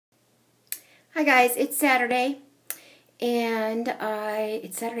Hi guys, it's Saturday, and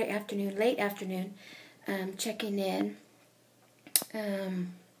it's Saturday afternoon, late afternoon, checking in.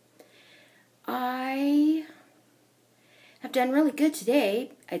 I have done really good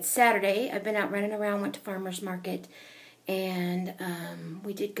today. It's Saturday. I've been out running around, went to farmer's market, and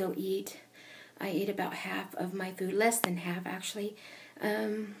we did go eat. I ate about half of my food, less than half actually.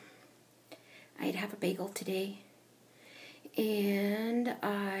 I ate half a bagel today. And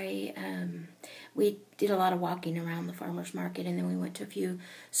we did a lot of walking around the farmer's market, and then we went to a few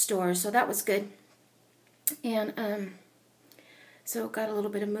stores, so that was good. And so got a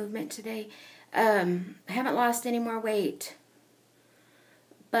little bit of movement today. I haven't lost any more weight,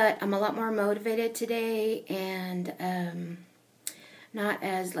 but I'm a lot more motivated today, and not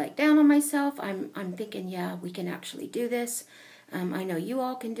as down on myself. I'm thinking, yeah, we can actually do this. I know you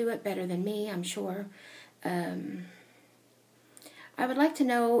all can do it better than me, I'm sure. I would like to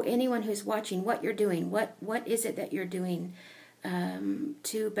know, anyone who's watching, what you're doing. What is it that you're doing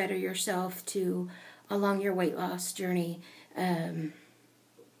to better yourself, along your weight loss journey?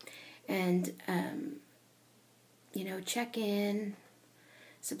 Check in,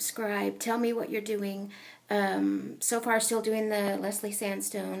 subscribe, tell me what you're doing. So far, still doing the Leslie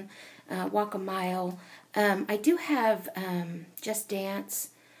Sandstone Walk a Mile. I do have Just Dance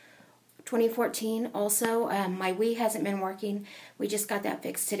 2014 also. My Wii hasn't been working. We just got that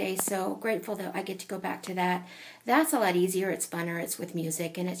fixed today, so grateful that I get to go back to that. That's a lot easier. It's funner. It's with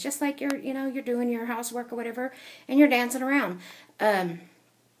music, and it's just like you're doing your housework or whatever, and you're dancing around.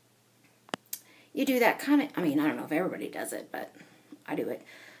 You do that kind of, I don't know if everybody does it, but I do it.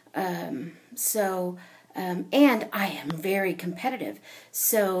 And I am very competitive.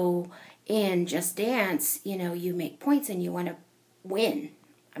 So in Just Dance, you make points and you want to win.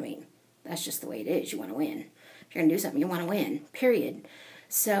 That's just the way it is. You want to win. If you're going to do something, you want to win, period.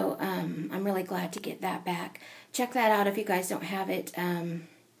 So I'm really glad to get that back. Check that out if you guys don't have it.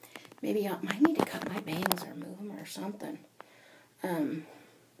 Maybe I might need to cut my bangs or move them or something.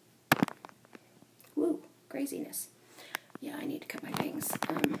 Woo, craziness. Yeah, I need to cut my bangs.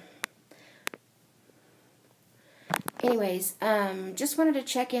 Anyways, just wanted to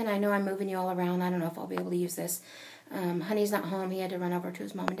check in. I know I'm moving you all around. I don't know if I'll be able to use this. Honey's not home. He had to run over to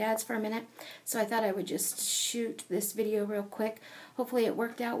his mom and dad's for a minute. So I thought I would just shoot this video real quick. Hopefully it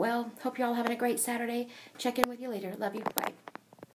worked out well. Hope you're all having a great Saturday. Check in with you later. Love you. Bye.